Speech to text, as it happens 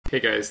Hey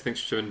guys, thanks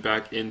for tuning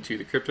back into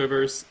the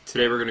Cryptoverse.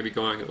 Today we're going to be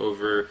going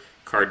over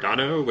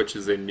Cardano, which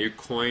is a new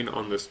coin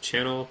on this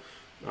channel.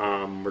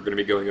 We're going to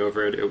be going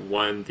over it. It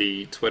won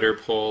the Twitter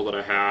poll that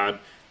I had.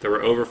 There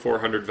were over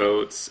 400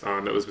 votes.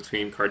 It was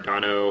between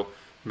Cardano,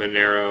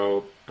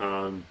 Monero,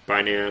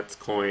 Binance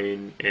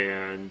Coin,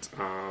 and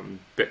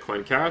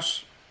Bitcoin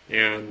Cash.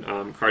 And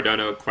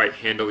Cardano quite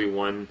handily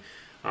won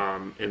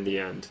in the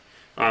end.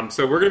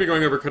 So we're going to be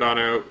going over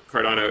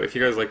Cardano. If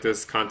you guys like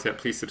this content,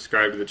 please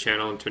subscribe to the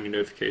channel and turn your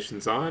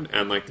notifications on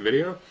and like the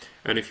video.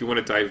 And if you want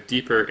to dive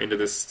deeper into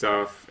this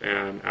stuff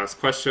and ask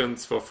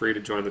questions, feel free to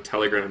join the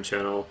Telegram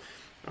channel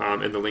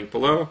in the link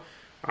below.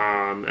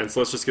 And so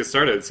let's just get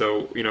started.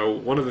 So,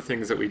 one of the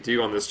things that we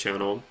do on this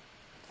channel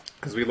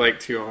is we like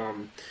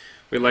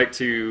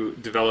to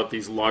develop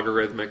these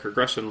logarithmic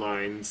regression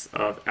lines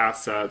of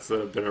assets that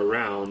have been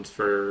around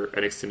for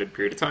an extended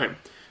period of time.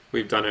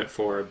 We've done it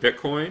for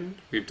Bitcoin,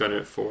 we've done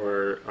it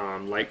for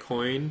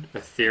Litecoin,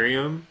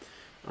 Ethereum,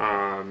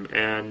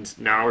 and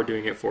now we're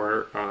doing it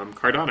for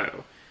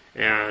Cardano.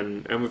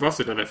 And we've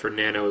also done it for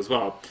Nano as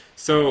well.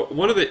 So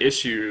one of the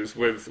issues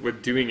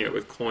with doing it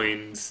with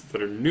coins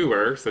that are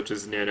newer, such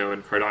as Nano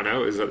and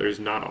Cardano, is that there's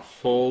not a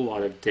whole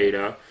lot of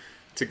data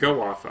to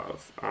go off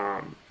of.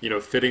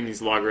 Fitting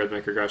these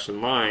logarithmic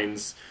regression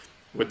lines,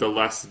 with the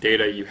less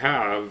data you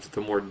have,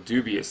 the more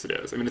dubious it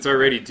is. I mean, it's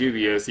already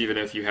dubious even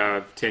if you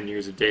have 10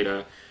 years of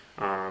data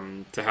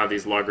to have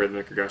these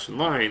logarithmic regression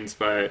lines,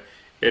 but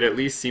it at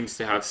least seems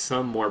to have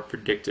some more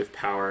predictive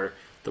power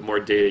the more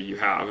data you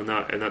have, and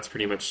that's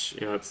pretty much,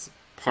 it's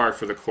par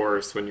for the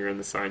course when you're in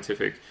the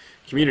scientific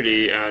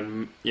community.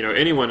 And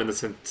anyone in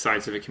the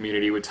scientific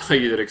community would tell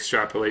you that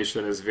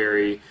extrapolation is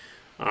very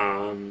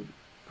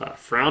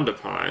frowned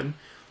upon,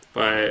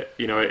 but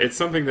it's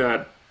something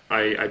that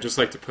I just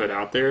like to put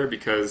out there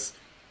because,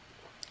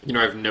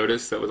 I've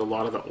noticed that with a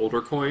lot of the older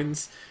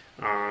coins,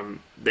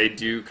 they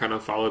do kind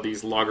of follow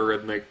these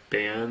logarithmic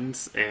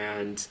bands,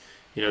 and,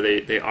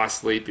 they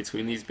oscillate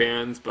between these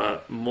bands,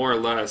 but more or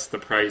less the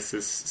price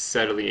is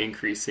steadily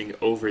increasing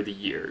over the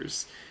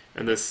years.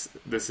 And this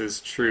is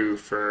true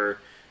for,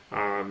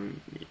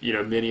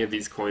 many of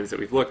these coins that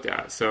we've looked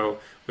at. So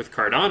with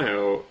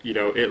Cardano,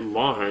 it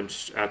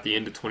launched at the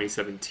end of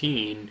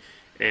 2017,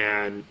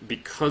 and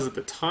because at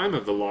the time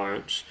of the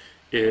launch,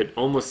 it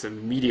almost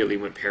immediately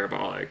went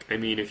parabolic. I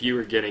mean, if you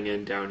were getting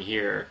in down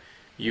here,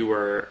 you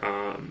were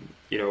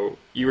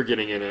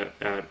getting in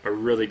at a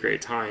really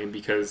great time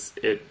because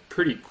it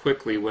pretty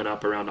quickly went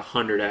up around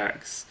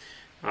 100x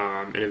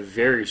in a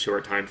very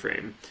short time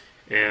frame.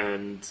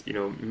 And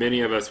many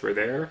of us were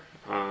there.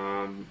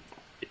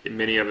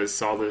 Many of us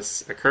saw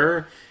this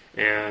occur,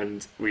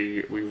 and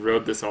we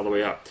rode this all the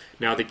way up.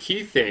 Now the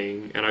key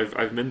thing, and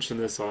I've mentioned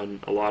this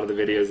on a lot of the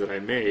videos that I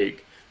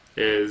make,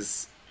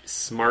 is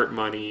smart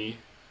money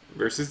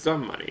versus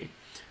dumb money.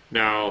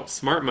 Now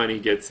smart money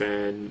gets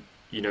in,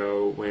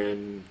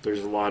 when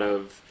there's a lot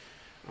of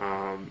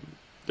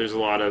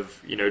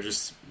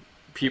just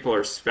people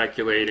are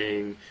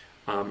speculating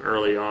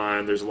early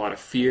on. There's a lot of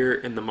fear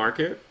in the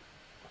market.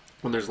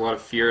 When there's a lot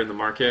of fear in the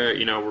market,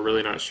 we're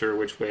really not sure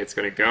which way it's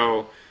going to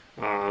go.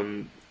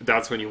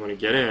 That's when you want to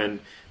get in.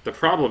 The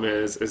problem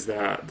is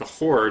that the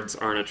hordes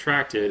aren't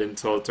attracted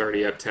until it's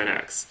already up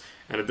 10x.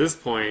 And at this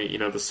point,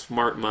 the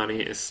smart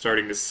money is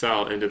starting to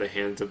sell into the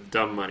hands of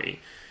dumb money.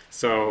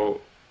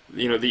 So,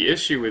 the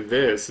issue with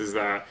this is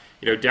that,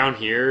 down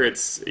here,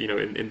 it's,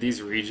 in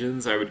these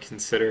regions, I would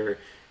consider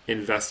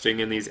investing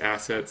in these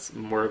assets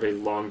more of a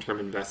long-term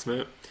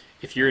investment.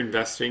 If you're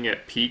investing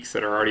at peaks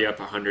that are already up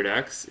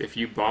 100x, if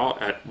you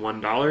bought at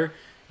 $1,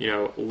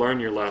 learn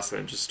your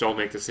lesson. Just don't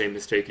make the same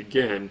mistake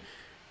again.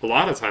 A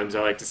lot of times,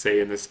 I like to say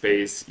in this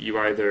space, you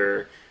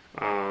either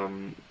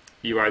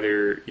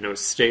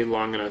stay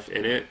long enough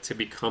in it to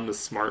become the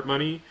smart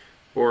money,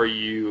 or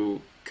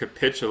you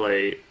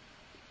capitulate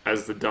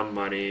as the dumb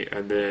money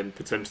and then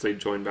potentially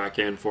join back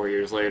in 4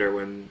 years later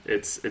when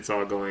it's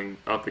all going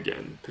up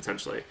again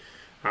potentially.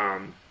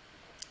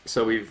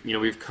 So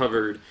we've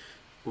covered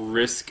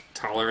risk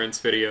tolerance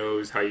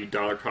videos, how you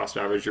dollar cost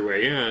average your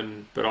way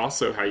in, but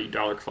also how you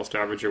dollar cost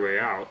average your way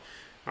out.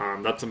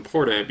 That's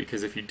important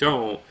because if you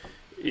don't,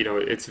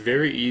 it's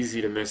very easy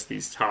to miss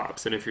these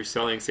tops. And if you're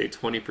selling, say,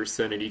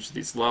 20% at each of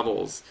these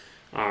levels,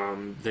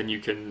 then you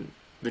can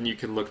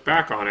look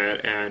back on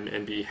it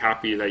and be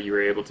happy that you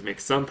were able to make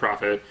some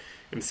profit.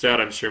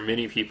 Instead, I'm sure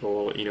many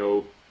people,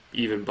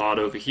 even bought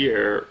over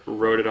here,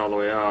 rode it all the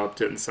way up,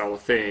 didn't sell a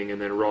thing,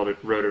 and then rode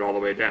it all the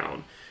way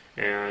down.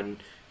 And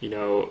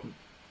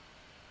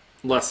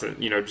lesson,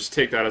 just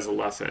take that as a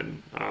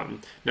lesson.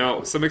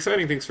 Now, some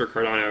exciting things for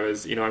Cardano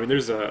is,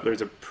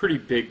 there's a pretty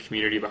big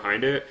community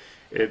behind it.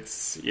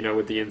 It's,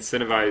 with the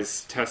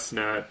incentivized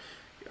testnet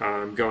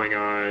going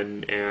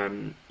on,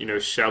 and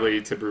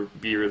Shelley to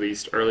be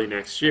released early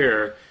next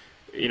year,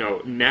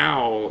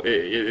 now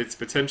it's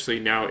potentially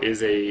now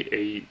is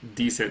a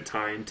decent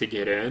time to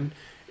get in.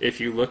 If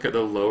you look at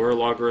the lower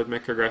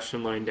logarithmic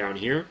regression line down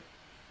here,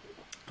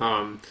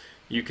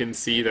 you can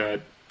see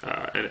that,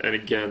 and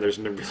again, there's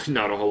really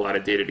not a whole lot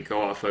of data to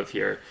go off of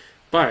here,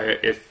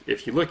 But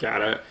if you look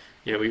at it,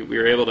 we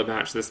were able to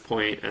match this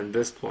point and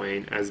this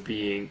point as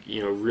being,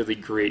 really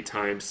great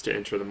times to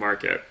enter the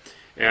market.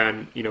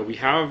 And,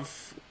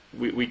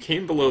 we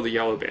came below the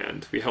yellow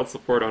band. We held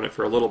support on it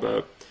for a little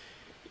bit.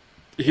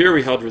 Here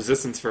we held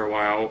resistance for a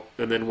while,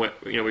 and then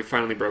we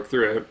finally broke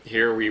through it.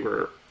 Here we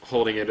were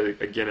holding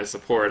it again as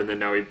support, and then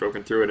now we've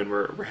broken through it, and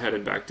we're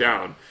heading back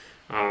down.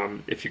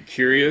 If you're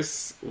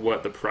curious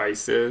what the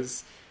price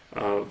is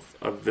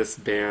of this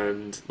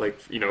band, like,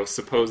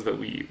 suppose that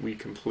we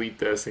complete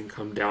this and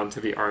come down to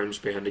the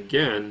orange band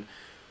again,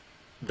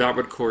 that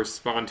would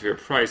correspond to a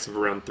price of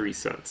around 3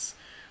 cents.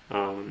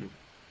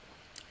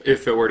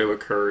 If it were to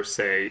occur,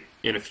 say,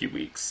 in a few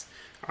weeks.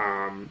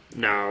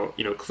 Now,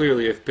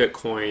 clearly if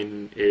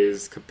Bitcoin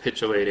is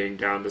capitulating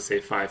down to, say,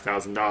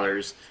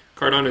 $5,000,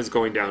 Cardano is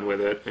going down with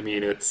it. I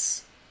mean,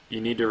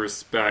 you need to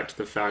respect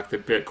the fact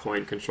that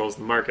Bitcoin controls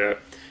the market,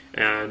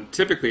 and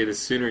typically the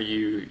sooner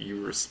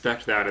you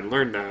respect that and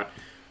learn that,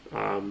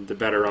 the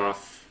better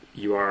off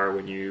you are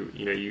when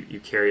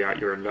you carry out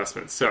your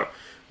investments. So,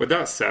 with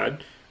that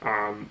said,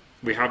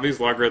 we have these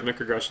logarithmic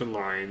regression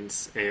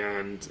lines,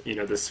 and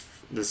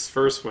this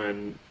first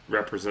one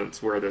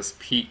represents where this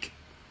peak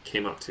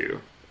came up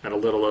to at a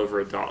little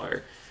over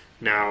 $1.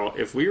 Now,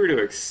 if we were to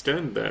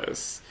extend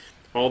this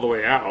all the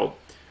way out,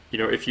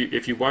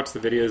 if you watch the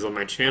videos on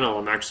my channel,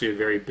 I'm actually a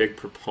very big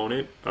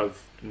proponent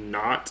of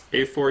not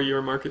a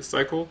 4-year market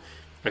cycle.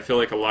 I feel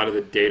like a lot of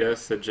the data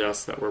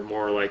suggests that we're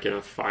more like in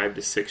a 5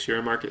 to 6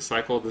 year market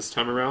cycle this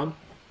time around.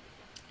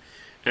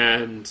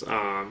 And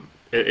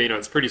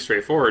it's pretty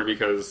straightforward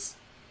because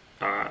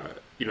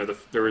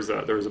there was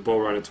a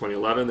bull run in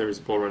 2011, there was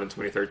a bull run in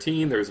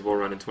 2013, there was a bull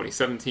run in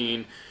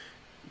 2017.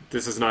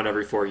 This is not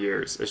every 4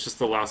 years. It's just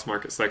the last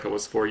market cycle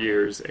was 4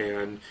 years,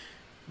 and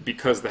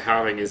because the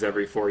halving is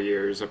every 4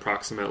 years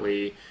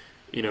approximately,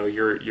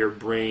 your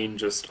brain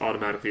just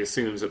automatically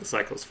assumes that the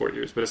cycle is 4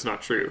 years, but it's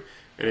not true.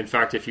 And in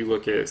fact, if you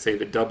look at, say,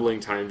 the doubling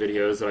time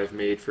videos that I've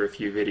made for a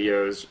few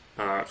videos,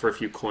 for a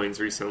few coins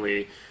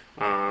recently,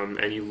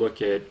 and you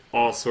look at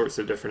all sorts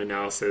of different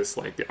analysis,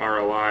 like the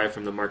ROI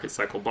from the market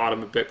cycle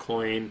bottom of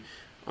Bitcoin,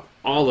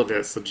 all of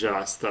it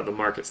suggests that the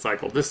market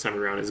cycle this time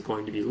around is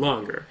going to be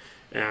longer.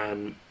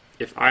 And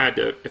if I had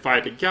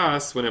to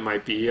guess when it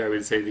might be, I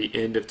would say the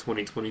end of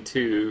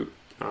 2022,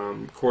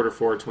 quarter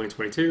 4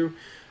 2022.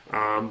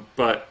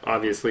 But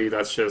obviously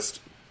that's just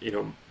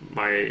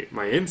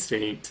my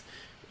instinct.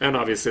 And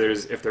obviously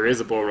if there is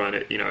a bull run,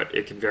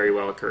 it can very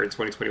well occur in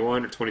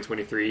 2021 or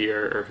 2023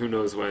 or who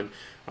knows when.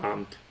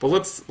 But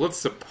let's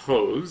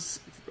suppose,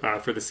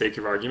 for the sake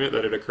of argument,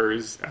 that it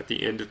occurs at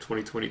the end of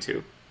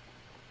 2022.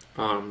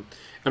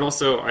 And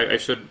also, I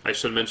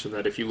should mention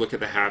that if you look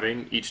at the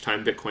halving, each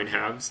time Bitcoin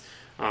halves,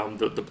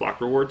 the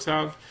block rewards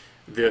have,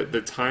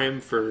 the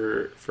time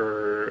for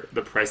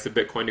the price of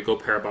Bitcoin to go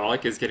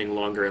parabolic is getting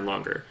longer and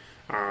longer.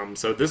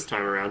 So this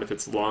time around, if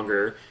it's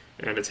longer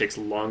and it takes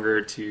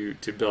longer to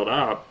build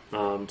up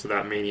to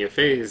that mania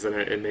phase, then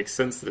it makes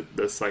sense that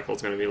the cycle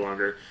is going to be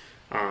longer.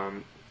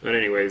 But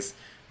anyways,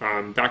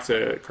 back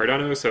to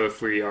Cardano. So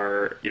if we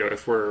are,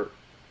 if we're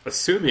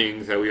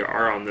assuming that we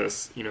are on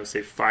this,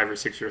 say 5 or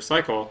 6 year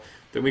cycle,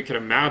 then we can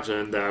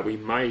imagine that we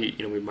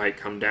might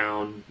come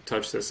down,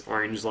 touch this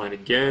orange line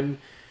again.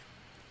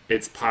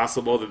 It's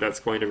possible that that's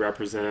going to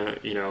represent,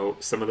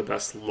 some of the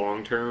best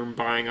long-term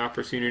buying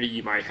opportunity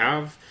you might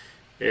have.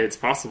 It's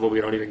possible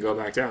we don't even go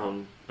back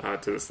down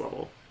to this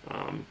level.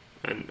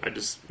 And I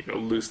just,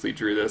 loosely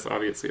drew this.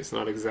 Obviously, it's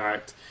not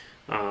exact.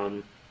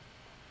 But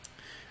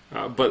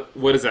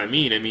what does that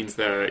mean? It means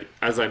that,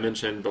 as I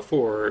mentioned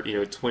before,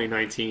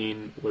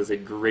 2019 was a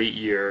great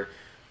year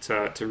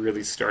to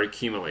really start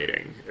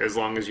accumulating. As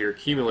long as you're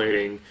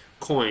accumulating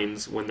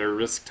coins when their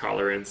risk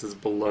tolerance is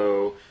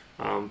below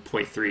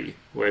 0.3,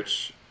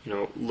 which,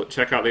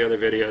 check out the other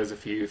videos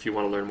if you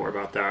want to learn more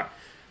about that.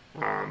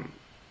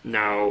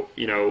 Now,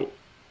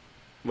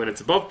 when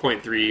it's above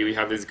 0.3, we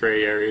have these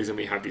gray areas and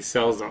we have these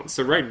sell zones.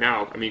 So right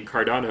now,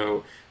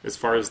 Cardano, as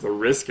far as the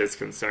risk is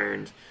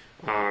concerned,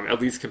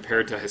 at least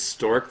compared to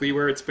historically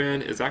where it's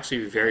been, is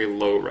actually very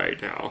low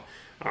right now.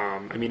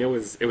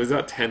 It was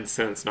at 10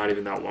 cents not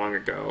even that long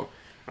ago.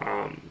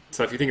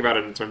 So if you think about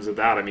it in terms of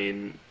that,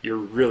 you're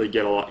really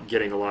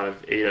getting a lot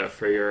of ADA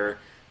for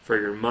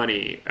your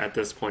money at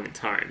this point in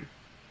time.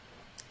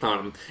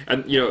 And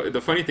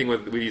the funny thing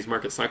with these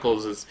market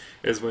cycles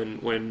is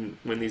when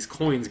these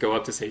coins go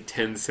up to, say,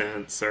 10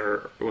 cents,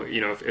 or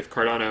if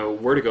Cardano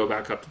were to go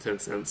back up to 10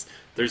 cents,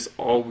 there's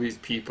always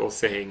people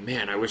saying,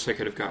 man, I wish I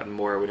could have gotten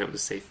more when it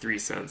was, say, 3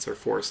 cents or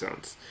 4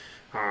 cents.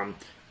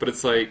 But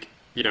it's like,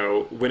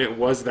 when it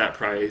was that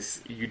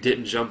price, you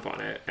didn't jump on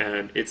it,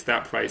 and it's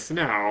that price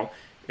now,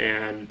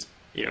 and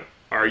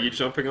are you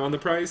jumping on the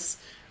price?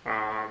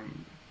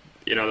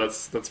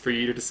 That's for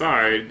you to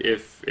decide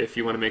if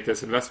you want to make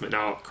this investment.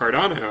 Now,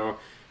 Cardano,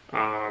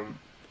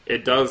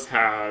 it does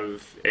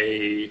have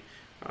it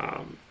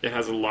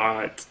has a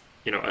lot.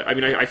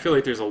 I feel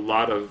like there's a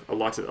lot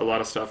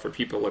of stuff for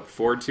people to look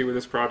forward to with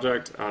this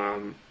project.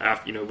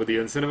 With the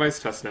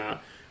incentivized testnet,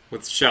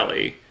 with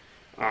Shelley,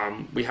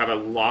 We have a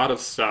lot of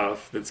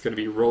stuff that's going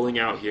to be rolling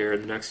out here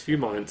in the next few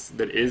months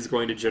that is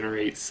going to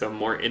generate some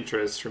more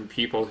interest from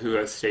people who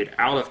have stayed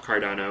out of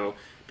Cardano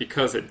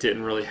because it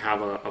didn't really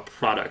have a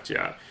product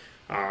yet.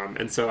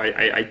 And so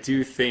I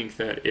do think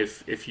that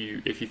if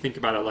you think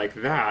about it like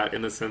that,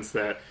 in the sense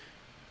that,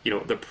 you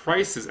know, the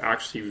price is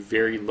actually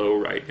very low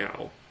right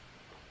now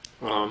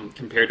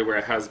compared to where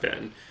it has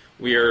been.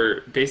 We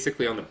are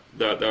basically on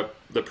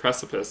the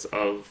precipice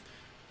of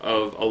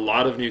a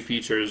lot of new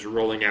features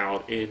rolling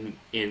out in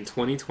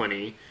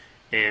 2020,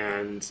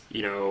 and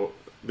you know,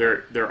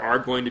 there are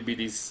going to be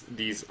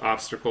these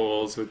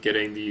obstacles with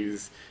getting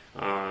these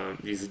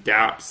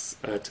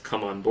dApps to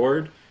come on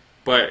board.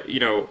 But you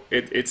know,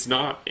 it's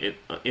not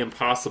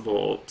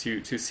impossible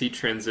to see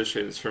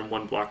transitions from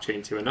one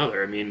blockchain to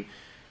another. I mean,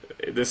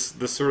 this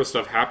sort of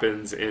stuff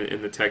happens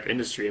in the tech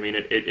industry. I mean,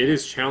 it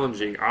is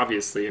challenging,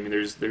 obviously. I mean,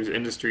 there's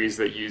industries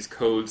that use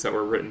codes that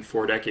were written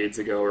 4 decades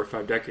ago or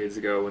 5 decades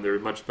ago, and there are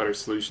much better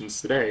solutions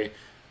today.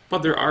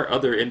 But there are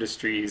other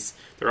industries,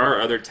 there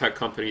are other tech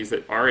companies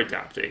that are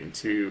adapting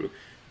to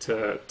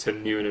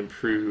new and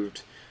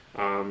improved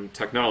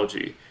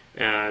technology.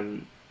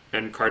 And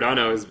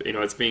Cardano is, you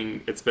know, it's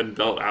been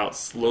built out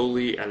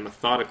slowly and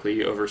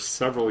methodically over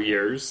several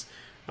years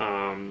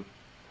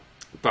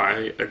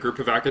by a group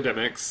of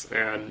academics,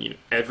 and you know,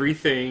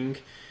 everything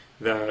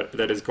that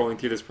is going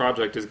through this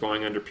project is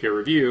going under peer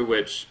review,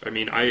 which, I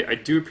mean, I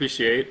do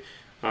appreciate.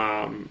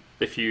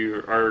 If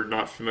you are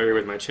not familiar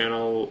with my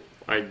channel,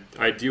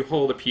 I do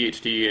hold a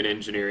PhD in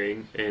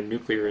engineering, in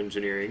nuclear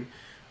engineering.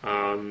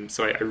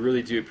 So I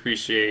really do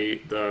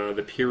appreciate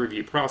the peer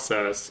review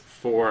process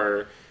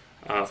for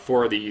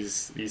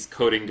these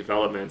coding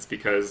developments,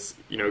 because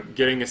you know,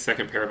 getting a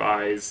second pair of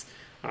eyes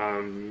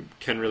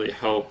can really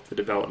help the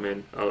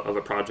development of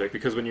a project.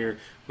 Because when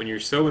you're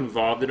so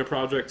involved in a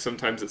project,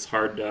 sometimes it's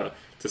hard to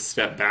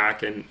step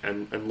back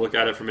and look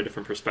at it from a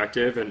different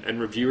perspective, and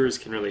reviewers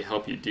can really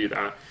help you do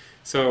that.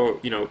 So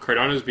you know,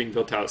 Cardano is being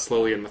built out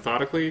slowly and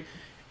methodically,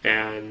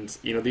 and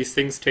you know, these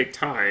things take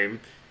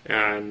time,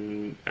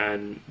 and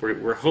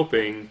we're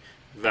hoping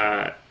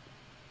that,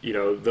 you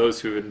know,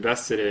 those who have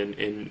invested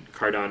in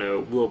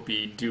Cardano will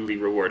be duly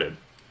rewarded.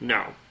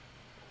 Now,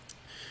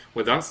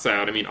 with that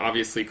said, I mean,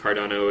 obviously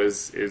Cardano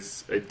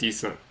is a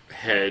decent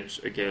hedge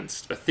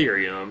against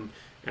Ethereum,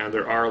 and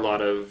there are a lot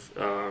of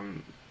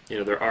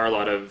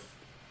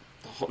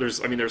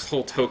there's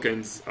whole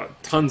tokens,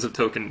 tons of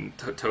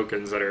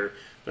tokens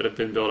that have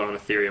been built on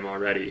Ethereum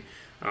already.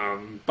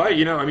 But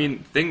you know, I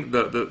mean,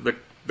 the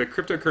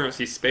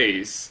cryptocurrency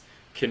space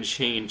can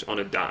change on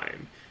a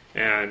dime,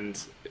 and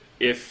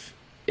if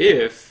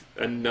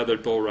another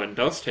bull run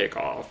does take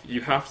off,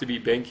 you have to be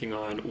banking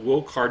on,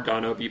 will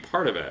Cardano be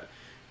part of it?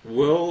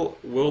 Will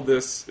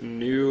this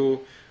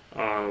new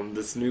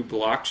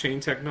blockchain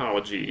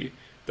technology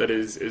that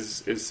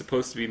is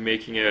supposed to be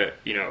making it,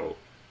 you know,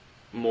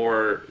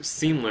 more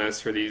seamless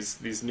for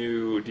these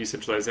new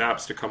decentralized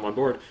apps to come on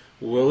board,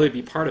 will it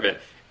be part of it?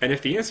 And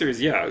if the answer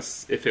is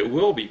yes, if it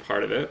will be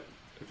part of it,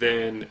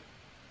 then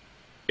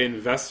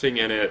investing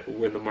in it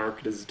when the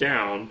market is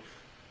down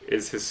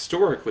is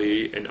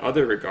historically, in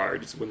other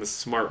regards, when the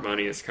smart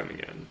money is coming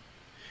in.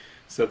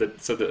 So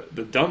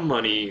the dumb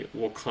money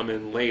will come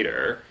in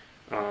later.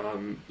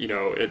 You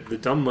know, the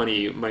dumb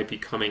money might be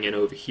coming in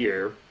over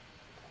here,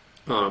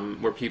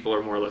 where people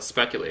are more or less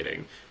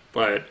speculating.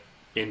 But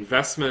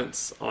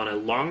investments on a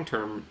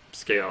long-term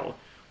scale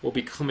will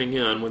be coming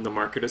in when the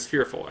market is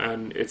fearful.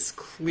 And it's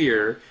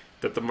clear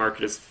that the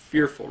market is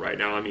fearful right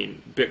now. I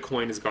mean,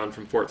 Bitcoin has gone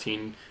from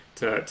 14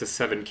 to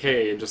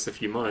 7K in just a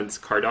few months.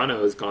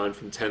 Cardano has gone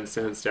from 10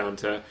 cents down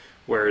to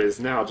where it is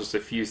now, just a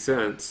few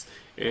cents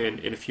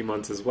in a few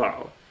months as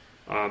well.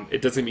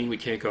 It doesn't mean we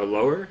can't go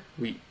lower.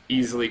 We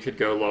easily could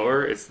go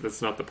lower.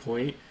 That's not the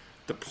point.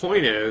 The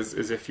point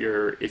is if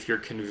you're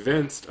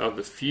convinced of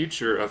the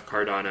future of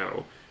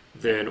Cardano,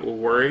 then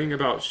worrying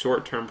about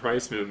short-term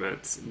price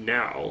movements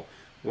now,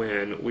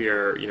 when we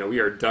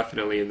are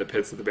definitely in the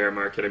pits of the bear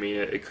market. I mean,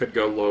 it could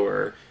go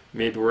lower.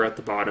 Maybe we're at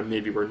the bottom.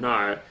 Maybe we're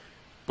not.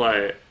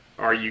 But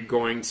are you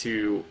going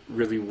to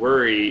really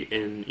worry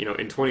in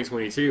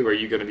 2022? Are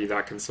you going to be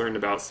that concerned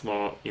about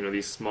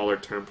these smaller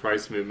term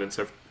price movements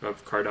of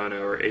Cardano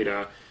or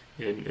ADA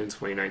in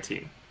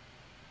 2019?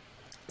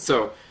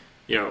 So,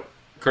 you know,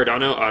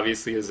 Cardano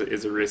obviously is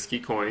a risky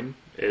coin.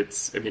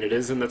 It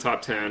is in the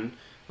top 10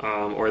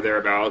 or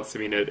thereabouts. I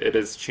mean, it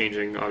is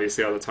changing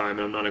obviously all the time,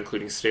 and I'm not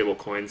including stable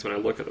coins when I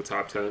look at the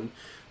top 10,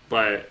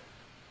 but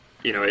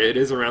you know, it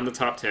is around the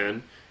top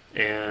 10,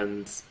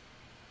 and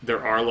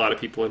there are a lot of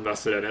people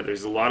invested in it.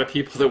 There's a lot of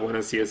people that want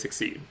to see it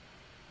succeed.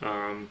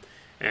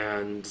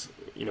 And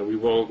you know, we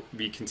will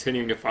be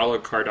continuing to follow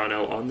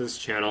Cardano on this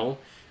channel,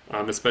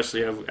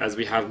 especially as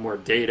we have more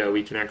data.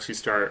 We can actually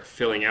start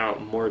filling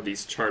out more of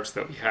these charts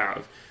that we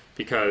have,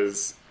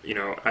 because you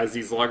know, as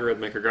these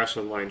logarithmic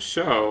regression lines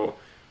show,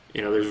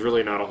 you know, there's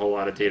really not a whole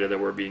lot of data that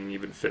we're being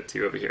even fit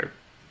to over here.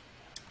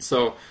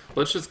 So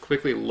let's just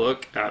quickly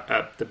look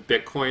at the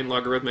Bitcoin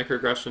logarithmic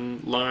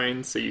regression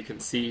line, so you can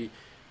see,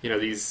 you know,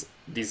 these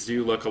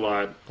do look a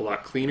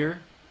lot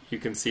cleaner. you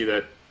can see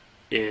that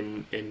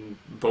in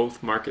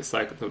both market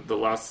cycle,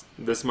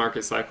 this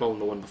market cycle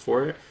and the one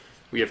before it,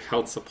 we have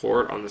held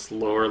support on this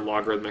lower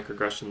logarithmic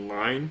regression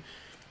line.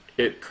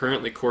 It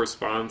currently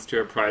corresponds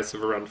to a price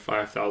of around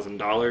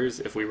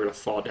 $5,000 if we were to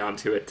fall down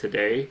to it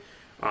today,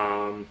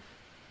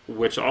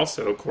 which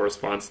also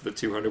corresponds to the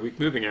 200-week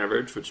moving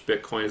average, which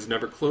Bitcoin has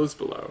never closed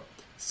below.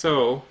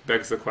 So,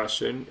 begs the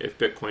question, if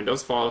Bitcoin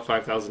does fall to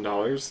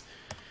 $5,000,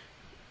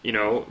 you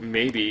know,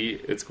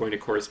 maybe it's going to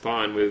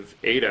correspond with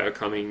ADA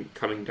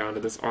coming down to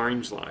this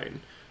orange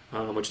line,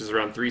 which is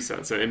around 3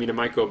 cents. I mean, it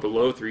might go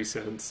below 3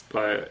 cents,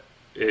 but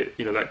it,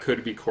 you know, that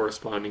could be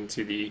corresponding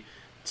to the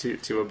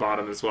to a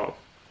bottom as well.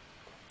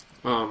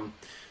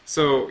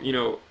 So, you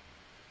know,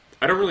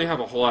 I don't really have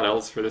a whole lot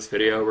else for this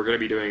video. We're going to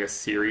be doing a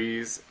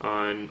series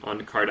on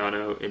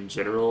Cardano in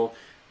general.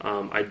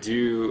 I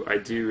do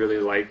really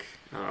like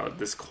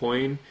this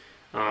coin,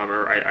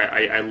 or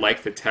I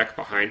like the tech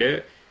behind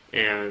it,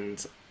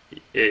 and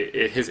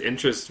it has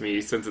interested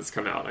me since it's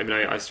come out. I mean,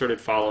 I started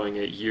following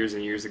it years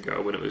and years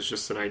ago when it was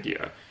just an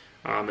idea,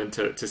 and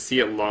to see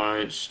it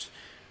launched,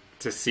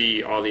 to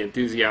see all the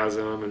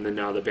enthusiasm, and then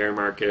now the bear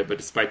market. But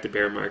despite the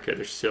bear market,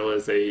 there still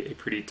is a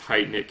pretty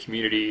tight-knit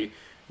community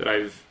that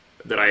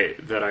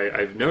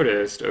I've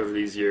noticed over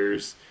these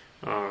years.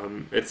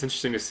 It's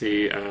interesting to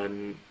see,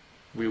 and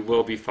we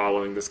will be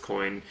following this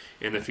coin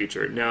in the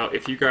future. Now,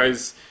 if you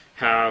guys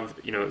have,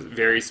 you know,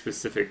 very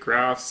specific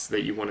graphs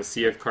that you want to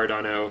see of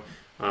Cardano,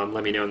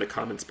 let me know in the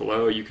comments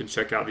below. You can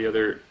check out the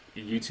other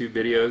YouTube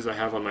videos I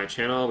have on my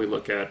channel. We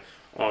look at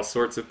all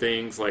sorts of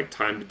things like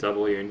time to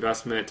double your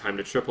investment, time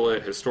to triple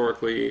it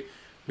historically.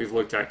 We've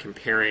looked at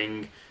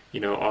comparing, you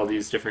know, all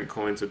these different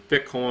coins with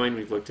Bitcoin.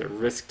 We've looked at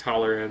risk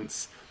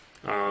tolerance.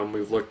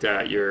 We've looked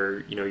at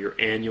your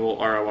annual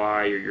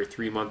ROI or your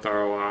 3-month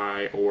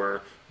ROI,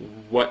 or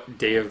what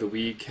day of the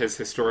week has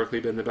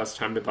historically been the best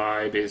time to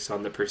buy based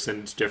on the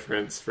percentage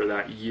difference for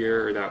that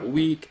year or that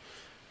week.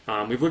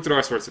 We've looked at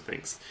all sorts of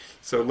things.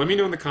 So let me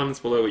know in the comments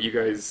below what you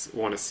guys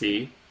want to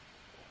see.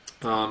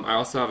 I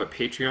also have a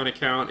Patreon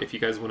account if you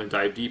guys want to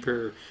dive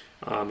deeper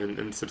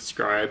and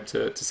subscribe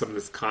to some of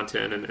this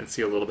content and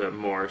see a little bit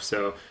more.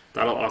 So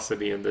that'll also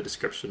be in the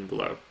description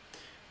below.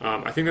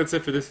 I think that's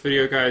it for this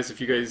video, guys. If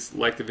you guys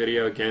like the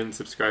video, again,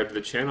 subscribe to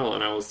the channel,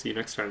 and I will see you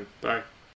next time. Bye.